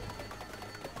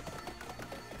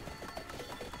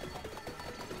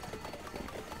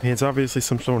 I mean, it's obviously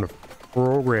some sort of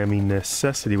programming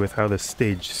necessity with how this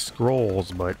stage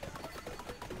scrolls, but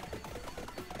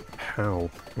how?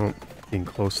 Oh, getting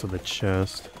close to the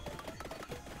chest.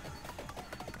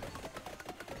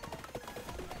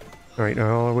 Alright,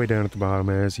 now all the way down at the bottom,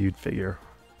 as you'd figure.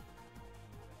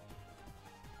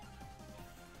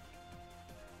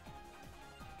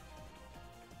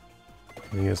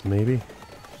 I guess maybe.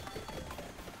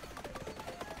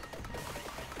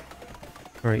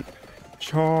 Alright.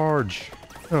 Charge!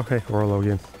 Oh, hey, Orlo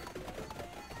again.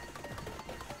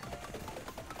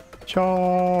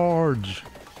 Charge!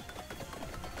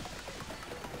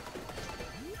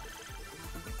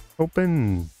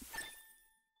 Open!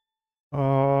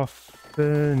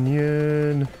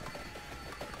 Opinion.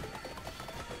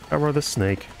 Cover the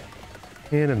snake.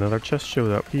 And another chest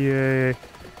showed up. Yay!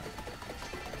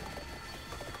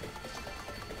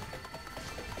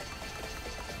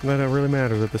 That really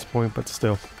matters at this point, but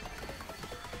still.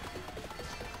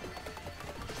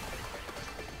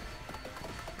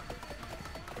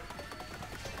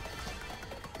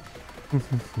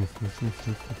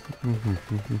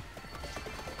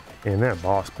 And that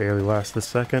boss barely lasted a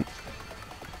second.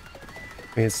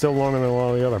 I mean, it's still longer than a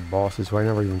lot of the other bosses who I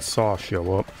never even saw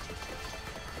show up.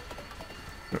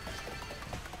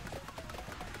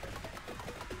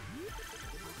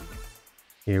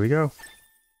 Here we go.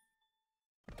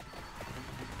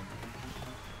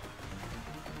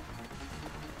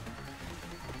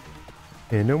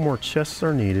 And no more chests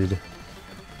are needed.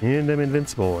 And I'm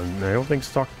invincible, and I don't think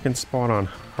Stalker can spawn on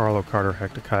Harlow Carter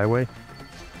Hectic Highway.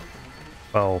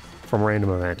 Well, from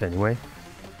random event anyway.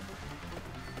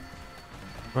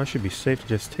 I should be safe to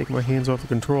just take my hands off the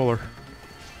controller.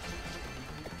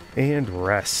 And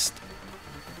rest.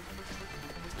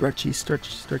 Stretchy,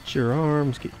 stretch your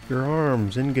arms, get your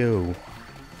arms and go.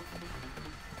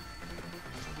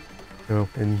 Oh,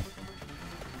 and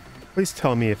please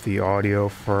tell me if the audio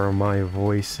for my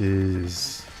voice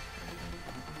is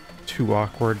too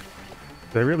awkward.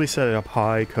 I really set it up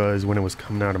high because when it was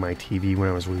coming out of my TV, when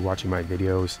I was rewatching my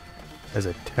videos as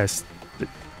a test to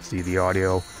see the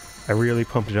audio, I really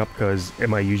pumped it up because in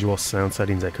my usual sound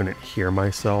settings I couldn't hear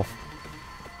myself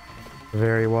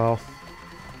very well.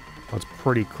 Well, it's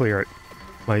pretty clear at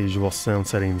my usual sound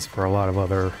settings for a lot of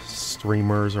other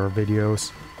streamers or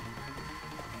videos.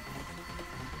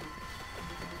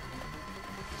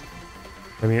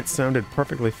 I mean, it sounded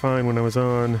perfectly fine when I was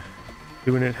on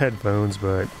doing it headphones,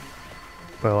 but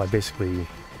well, I basically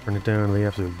turned it down to the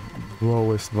absolute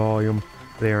lowest volume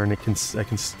there, and I can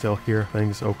still hear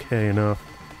things okay enough.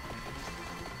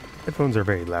 Headphones are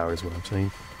very loud, is what I'm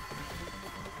saying.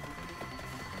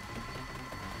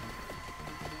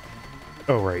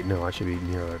 Oh right, no, I should be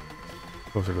near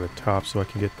closer to the top so I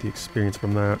can get the experience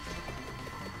from that.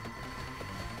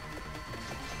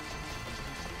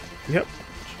 Yep,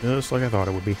 just like I thought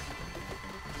it would be.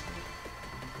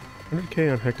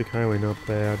 100k on Hectic Highway, not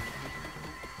bad.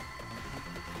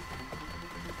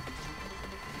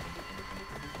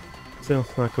 Still,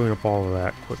 not going up all of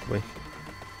that quickly.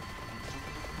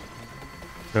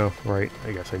 Oh, right,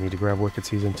 I guess I need to grab Wicked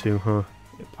Season 2, huh?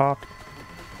 It popped.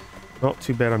 Well,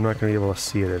 too bad I'm not going to be able to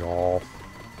see it at all.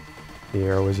 The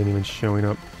arrow isn't even showing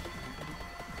up.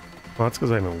 Well, that's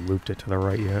because I haven't looped it to the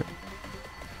right yet.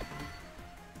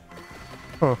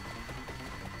 Huh.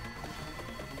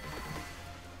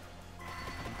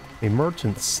 A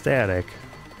merchant static.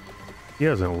 He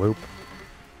doesn't loop.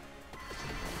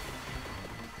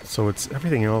 So it's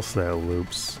everything else that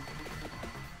loops.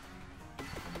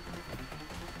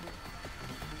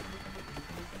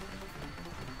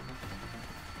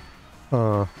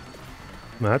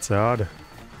 That's odd.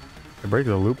 I break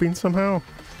the looping somehow?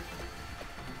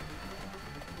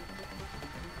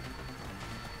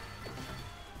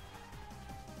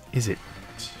 Is it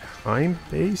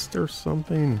time-based or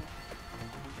something?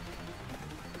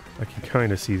 I can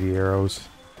kind of see the arrows.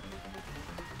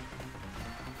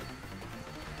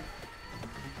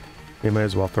 They might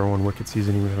as well throw in Wicked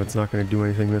Season even if it's not going to do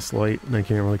anything this late, and I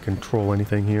can't really control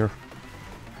anything here.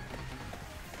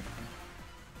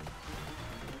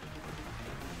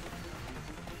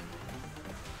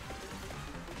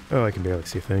 Oh, I can barely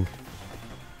see a thing.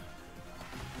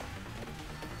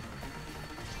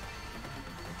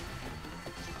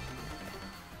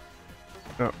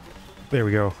 Oh, there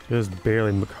we go. Just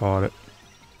barely caught it.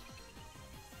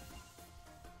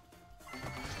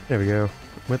 There we go.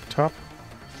 I'm at the top.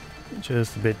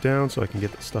 Just a bit down so I can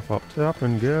get the stuff up top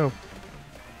and go.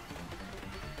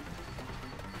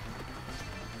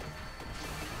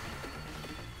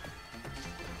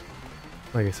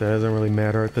 Like I said, it doesn't really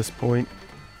matter at this point.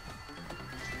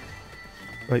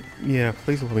 But yeah,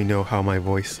 please let me know how my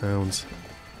voice sounds.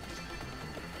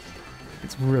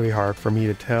 It's really hard for me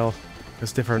to tell,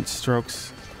 because different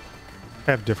strokes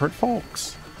have different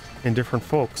folks, and different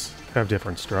folks have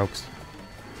different strokes.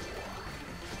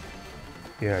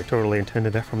 Yeah, I totally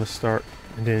intended that from the start,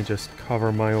 and didn't just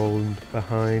cover my own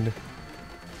behind.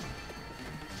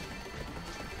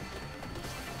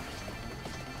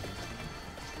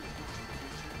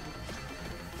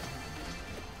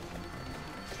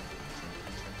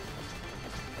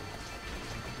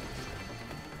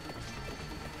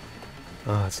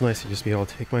 It's nice to just be able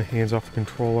to take my hands off the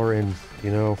controller and,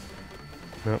 you know,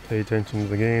 not pay attention to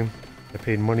the game I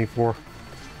paid money for.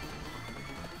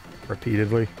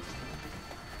 Repeatedly.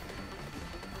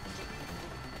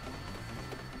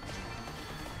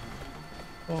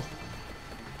 Oh.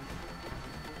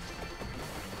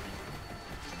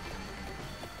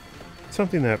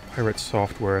 Something that Pirate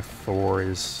Software Thor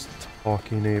is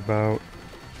talking about.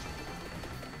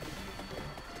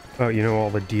 You know, all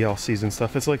the DLCs and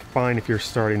stuff. It's like fine if you're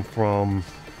starting from,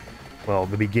 well,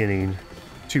 the beginning.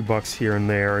 $2 here and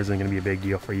there isn't going to be a big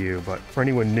deal for you, but for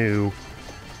anyone new,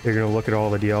 they're going to look at all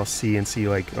the DLC and see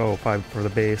like, oh, 5 for the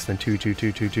base, then 2, 2,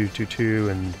 2, 2, 2, 2, 2,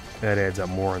 and that adds up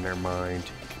more in their mind.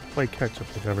 Play catch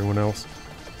up with everyone else.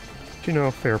 But, you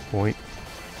know, fair point.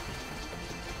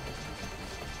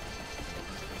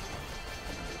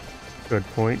 Good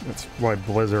point. That's why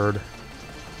Blizzard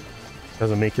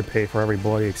doesn't make you pay for every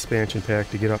bloody expansion pack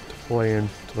to get up to playing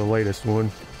to the latest one.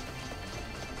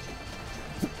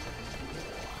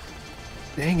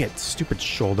 Dang it, stupid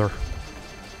shoulder.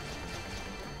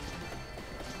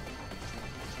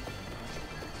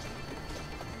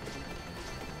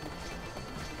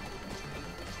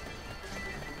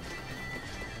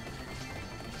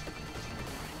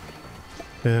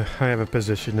 I have it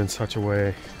positioned in such a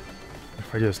way.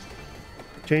 If I just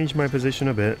change my position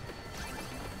a bit,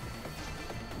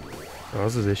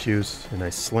 causes issues, and I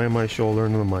slam my shoulder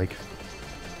into the mic.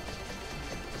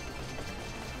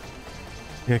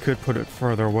 I could put it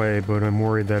further away, but I'm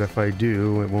worried that if I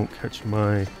do, it won't catch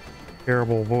my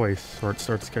terrible voice, or it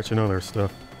starts catching other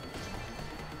stuff.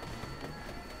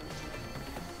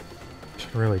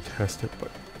 Should really test it,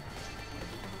 but...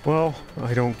 well,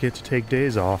 I don't get to take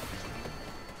days off.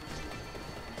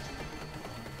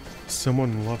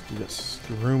 Someone would love to just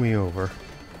screw me over.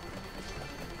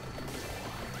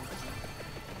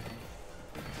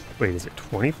 Wait, is it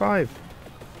 25?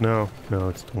 No,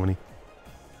 it's 20.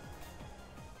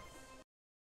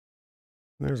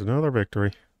 There's another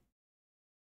victory.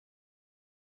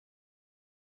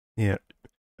 Yeah,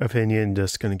 opinion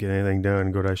just gonna get anything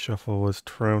done. Go to shuffle was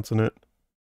trouncing it.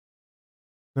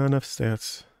 Not enough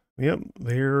stats. Yep,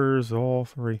 there's all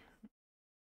 3.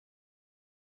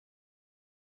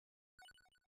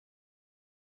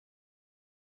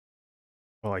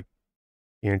 Well, I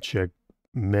can't check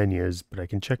Menya's, but I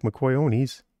can check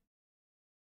McCoyoni's.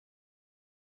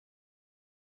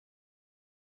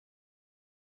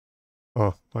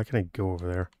 Oh, why can't I go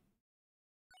over there?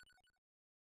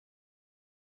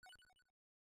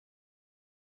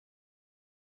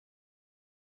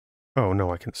 Oh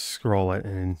no, I can scroll it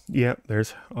and yep,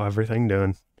 there's everything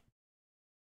done.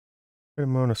 Good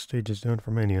amount of stages done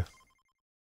for Menya.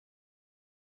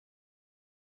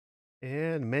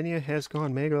 And Menya has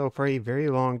gone Megalo for a very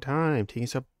long time, taking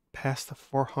us up past the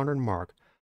 400 mark.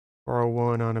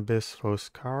 401 on Abyss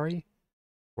Foscari,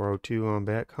 402 on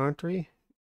Backcountry,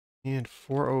 and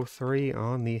 403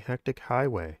 on the Hectic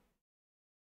Highway.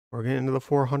 We're getting into the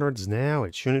 400s now.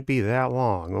 It shouldn't be that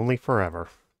long, only forever.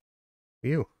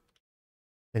 Phew.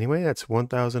 Anyway, that's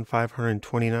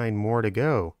 1,529 more to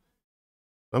go.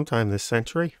 sometime this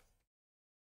century.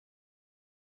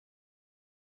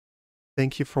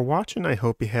 Thank you for watching. I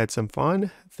hope you had some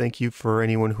fun. Thank you for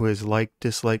anyone who has liked,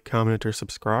 disliked, commented, or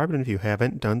subscribed. And if you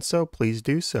haven't done so, please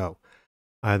do so.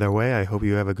 Either way, I hope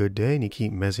you have a good day and you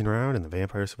keep mezzing around in the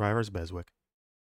Vampire Survivors BESWEC.